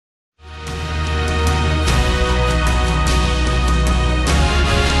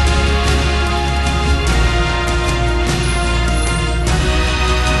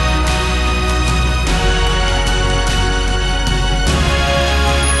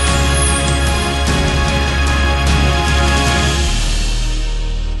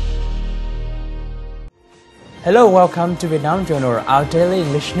Hello, welcome to Vietnam Journal, our daily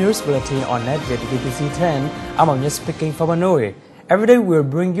English news bulletin on NETVIET VTC10. I'm Ông speaking from Hanoi. Every day we'll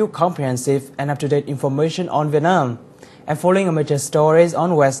bring you comprehensive and up-to-date information on Vietnam. And following our major stories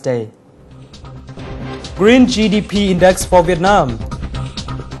on Wednesday. Green GDP Index for Vietnam.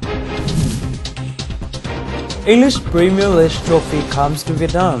 English Premier League trophy comes to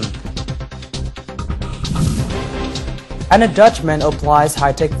Vietnam. And a Dutch man applies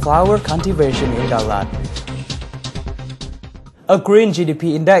high-tech flower cultivation in Đà Lạt. A green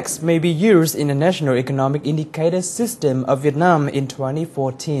GDP index may be used in the National Economic Indicator System of Vietnam in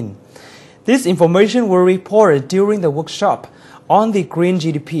 2014. This information was reported during the workshop on the Green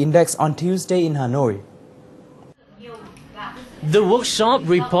GDP Index on Tuesday in Hanoi. The workshop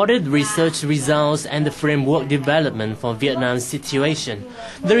reported research results and the framework development for Vietnam's situation.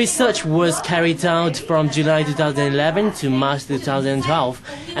 The research was carried out from July 2011 to March 2012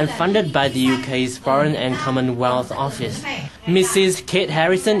 and funded by the UK's Foreign and Commonwealth Office. Mrs. Kate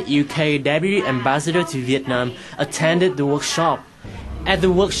Harrison, UK Deputy Ambassador to Vietnam, attended the workshop. At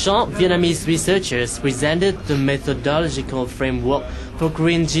the workshop, Vietnamese researchers presented the methodological framework for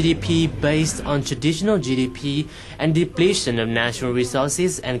green GDP based on traditional GDP and depletion of natural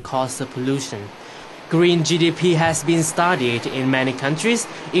resources and cost of pollution. Green GDP has been studied in many countries,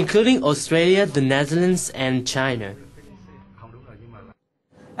 including Australia, the Netherlands, and China.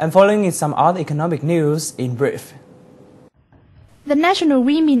 And following is some other economic news in brief. The National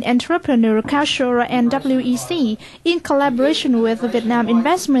Women Entrepreneur Culture and WEC, in collaboration with the Vietnam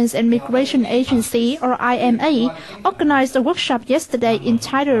Investments and Migration Agency, or IMA, organized a workshop yesterday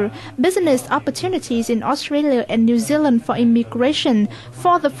entitled Business Opportunities in Australia and New Zealand for Immigration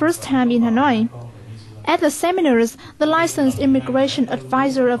for the first time in Hanoi. At the seminars, the licensed immigration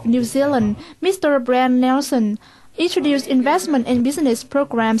advisor of New Zealand, Mr. Brian Nelson, introduced investment and business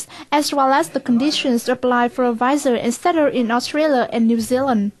programs as well as the conditions to apply for a visa and settle in Australia and New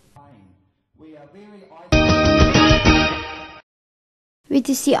Zealand.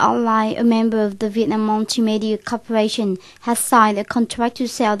 VTC Online, a member of the Vietnam Multimedia Corporation, has signed a contract to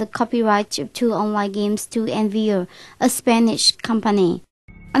sell the copyright of 2 online games to NETVIET, a Spanish company.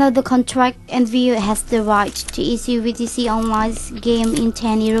 Under the contract, NETVIET has the right to issue VTC Online's game in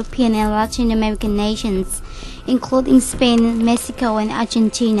 10 European and Latin American nations, including Spain, Mexico, and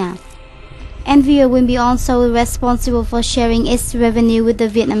Argentina. NETVIET will be also responsible for sharing its revenue with the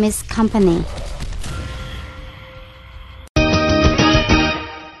Vietnamese company.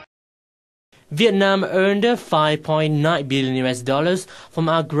 Vietnam earned $5.9 billion from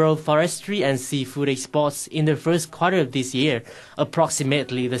agroforestry and seafood exports in the first quarter of this year,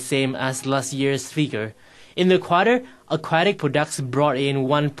 approximately the same as last year's figure. In the quarter, aquatic products brought in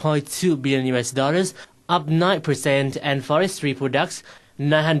 $1.2 billion, up 9%, and forestry products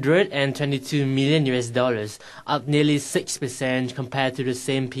 $922 million, up nearly 6% compared to the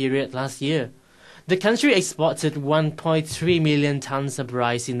same period last year. The country exported 1.3 million tons of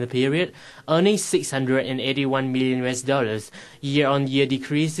rice in the period, earning $681 million, year-on-year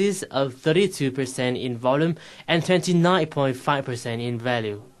decreases of 32% in volume and 29.5% in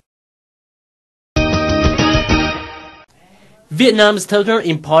value. Vietnam's total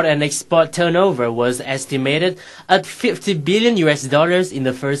import and export turnover was estimated at $50 billion in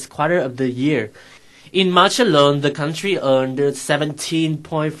the first quarter of the year. In March alone, the country earned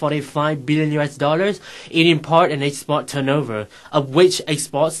 $17.45 billion in import and export turnover, of which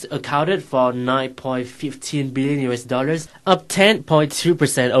exports accounted for $9.15 billion, up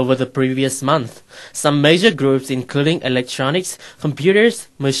 10.2% over the previous month. Some major groups, including electronics, computers,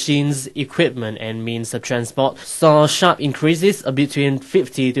 machines, equipment, and means of transport, saw sharp increases of between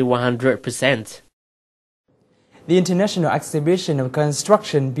 50 to 100%. The International Exhibition of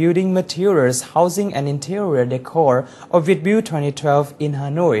Construction, Building Materials, Housing and Interior Decor, or VTC 2012 in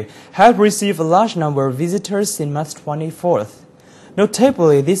Hanoi, has received a large number of visitors since March 24th.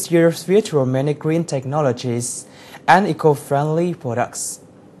 Notably, this year featured many green technologies and eco-friendly products.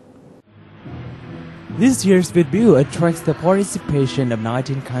 This year's VTC attracts the participation of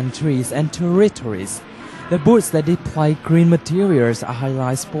 19 countries and territories. The booths that display green materials are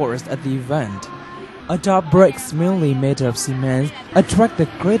highlight spots at the event. Adobe bricks, mainly made of cement, attract the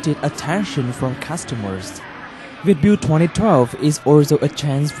greatest attention from customers. VTC 2012 is also a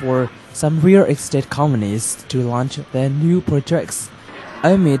chance for some real estate companies to launch their new projects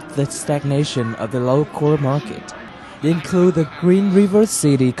amid the stagnation of the local market. They include the Green River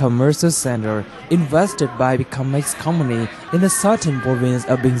City Commercial Center, invested by the Comex company in the southern province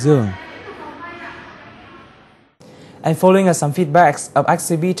of Bình Dương. And following are some feedbacks of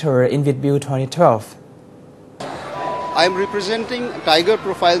exhibitor in VTC 2012. I am representing Tiger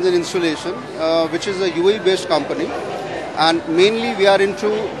Profiles and Insulation, which is a UAE-based company, and mainly we are into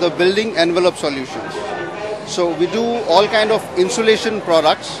the building envelope solutions. So we do all kind of insulation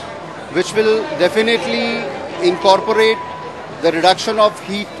products, which will definitely incorporate the reduction of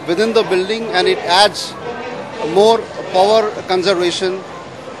heat within the building, and it adds more power conservation,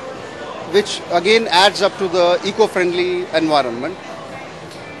 which again adds up to the eco-friendly environment.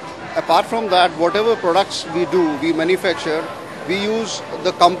 Apart from that, whatever products we manufacture, we use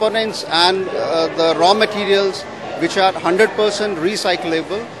the components and the raw materials which are 100%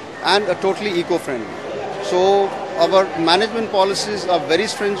 recyclable and totally eco-friendly. So our management policies are very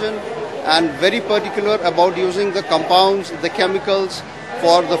stringent and very particular about using the compounds, the chemicals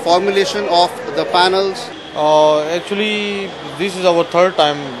for the formulation of the panels. Actually, this is our third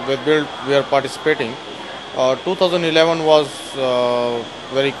time we are participating. 2011 was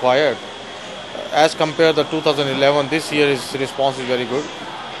very quiet. As compared to 2011, this year's response is very good.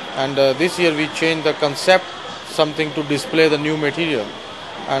 And this year we changed the concept, something to display the new material.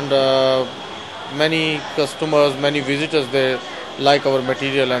 And many customers, many visitors, they like our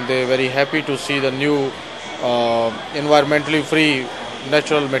material and they're very happy to see the new environmentally free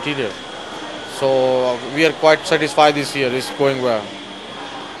natural material. So we are quite satisfied this year. It's going well.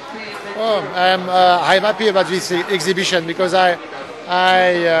 I'm happy about this exhibition because I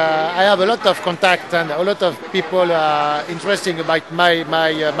have a lot of contact and a lot of people interested about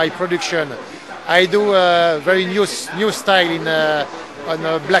my production. I do a very new style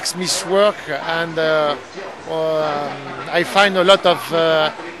on blacksmith work, and I find a lot of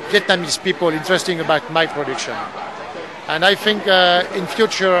Vietnamese people interested about my production. And I think in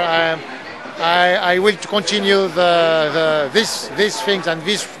future I will continue these things and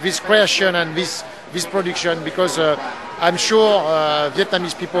this creation and this production, because I'm sure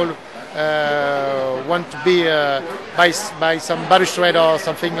Vietnamese people want to be by some balustrade or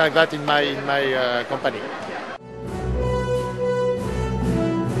something like that in my company.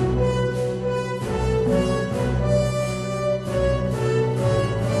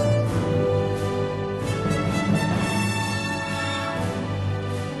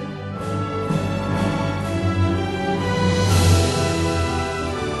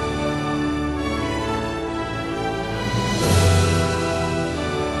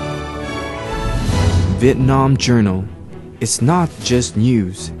 Vietnam Journal. It's not just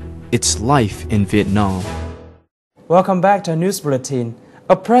news, it's life in Vietnam. Welcome back to our news bulletin.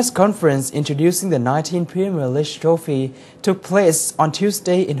 A press conference introducing the 19th Premier League trophy took place on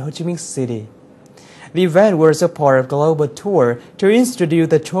Tuesday in Ho Chi Minh City. The event was a part of a global tour to introduce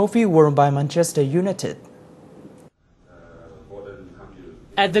the trophy worn by Manchester United.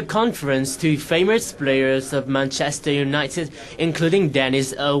 At the conference, two famous players of Manchester United, including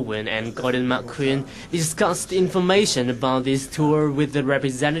Dennis Irwin and Gordon McQueen, discussed information about this tour with the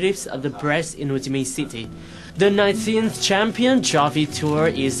representatives of the press in Ho Chi Minh City. The 19th Champion Trophy Tour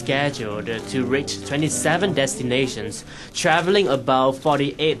is scheduled to reach 27 destinations, traveling about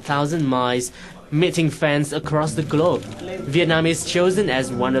 48,000 miles, meeting fans across the globe. Vietnam is chosen as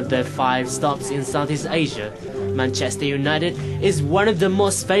one of the 5 stops in Southeast Asia. Manchester United is one of the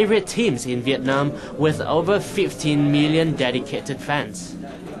most favorite teams in Vietnam, with over 15 million dedicated fans.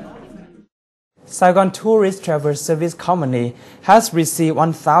 Saigon Tourist Travel Service Company has received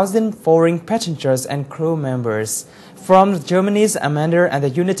 1,000 foreign passengers and crew members from Germany's Amanda and the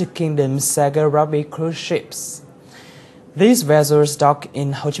United Kingdom's Saga Rabbit cruise ships. These vessels docked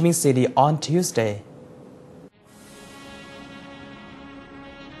in Ho Chi Minh City on Tuesday.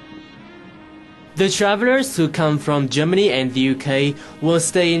 The travelers who come from Germany and the UK will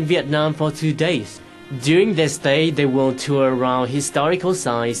stay in Vietnam for 2 days. During their stay, they will tour around historical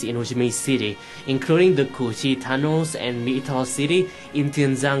sites in Ho Chi Minh City, including the Cu Chi Tunnels and My Tho City in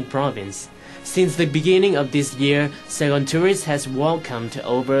Tiền Giang province. Since the beginning of this year, Saigon Tourist has welcomed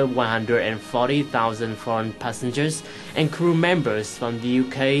over 140,000 foreign passengers and crew members from the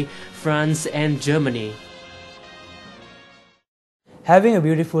UK, France and Germany. Having a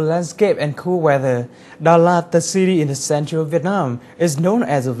beautiful landscape and cool weather, Đà Lạt, the city in the central Vietnam, is known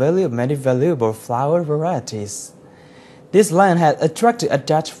as a valley of many valuable flower varieties. This land has attracted a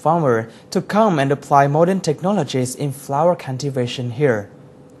Dutch farmer to come and apply modern technologies in flower cultivation here.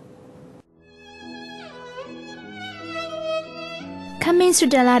 Coming to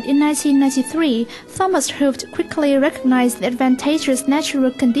Đà Lạt in 1993, Thomas Hooft quickly recognized the advantageous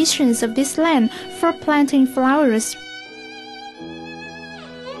natural conditions of this land for planting flowers.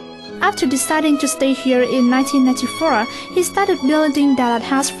 After deciding to stay here in 1994, he started building Đà Lạt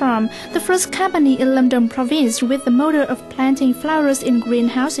House Farm, the first company in Lâm Đồng province with the motto of planting flowers in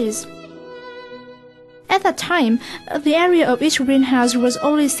greenhouses. At that time, the area of each greenhouse was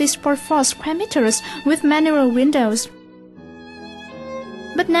only 6.4 square meters with manual windows.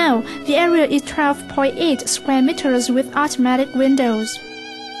 But now, the area is 12.8 square meters with automatic windows.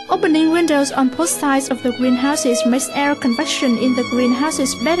 Opening windows on both sides of the greenhouses makes air convection in the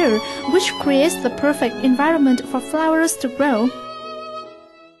greenhouses better, which creates the perfect environment for flowers to grow.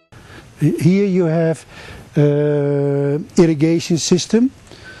 Here you have irrigation system,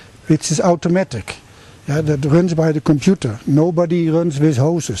 which is automatic. That runs by the computer. Nobody runs with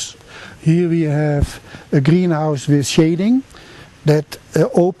hoses. Here we have a greenhouse with shading that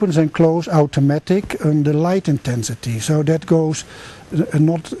opens and closes automatic on the light intensity. So that goes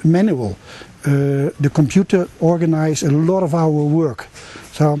not manual. The computer organizes a lot of our work.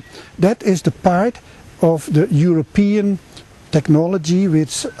 So that is the part of the European technology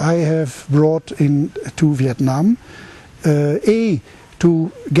which I have brought to Vietnam.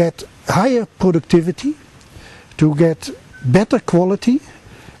 To get higher productivity, to get better quality,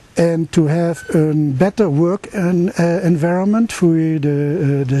 and to have a better work environment for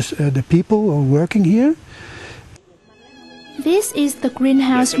the people who are working here. This is the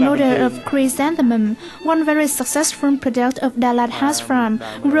greenhouse model of chrysanthemum, one very successful product of Đà Lạt House Farm,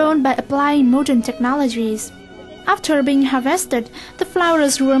 grown by applying modern technologies. After being harvested, the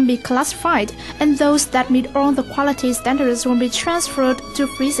flowers will be classified, and those that meet all the quality standards will be transferred to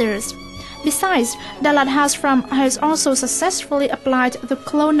freezers. Besides, Đà Lạt House Farm has also successfully applied the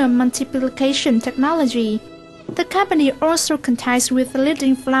clonal multiplication technology. The company also contacts with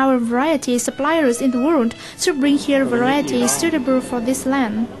leading flower variety suppliers in the world to bring here varieties suitable for this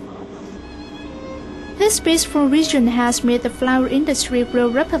land. This peaceful region has made the flower industry grow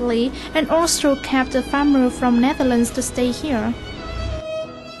rapidly and also kept the farmer from Netherlands to stay here.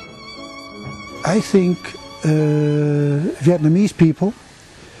 I think Vietnamese people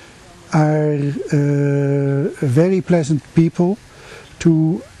are very pleasant people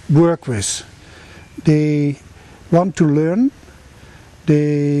to work with. They want to learn,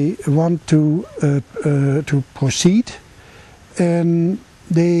 they want to proceed, and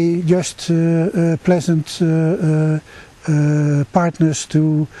they just pleasant partners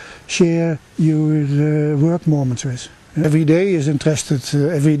to share your work moments with. Every day is interested.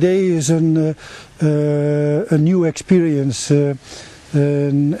 Every day is a new experience.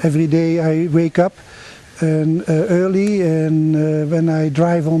 And every day I wake up early, and when I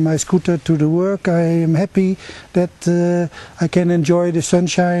drive on my scooter to the work, I am happy that I can enjoy the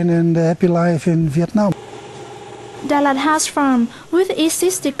sunshine and the happy life in Vietnam. Đà Lạt House Farm, with its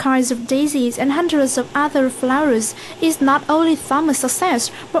 60 kinds of daisies and hundreds of other flowers, is not only Thomas' success,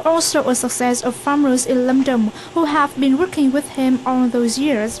 but also a success of farmers in Lâm Đồng who have been working with him all those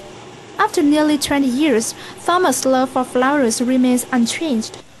years. After nearly 20 years, Thomas' love for flowers remains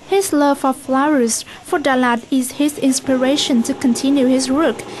unchanged. His love for flowers for Đà Lạt is his inspiration to continue his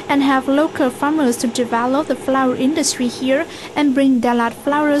work and have local farmers to develop the flower industry here and bring Đà Lạt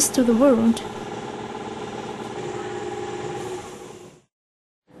flowers to the world.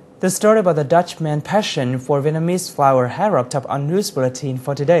 The story about the Dutchman's passion for Vietnamese flower has wrapped up our news bulletin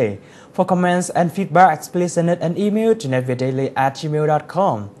for today. For comments and feedback, please send an email to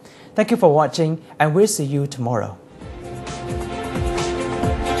netvietdaily@gmail.com. Thank you for watching, and we'll see you tomorrow.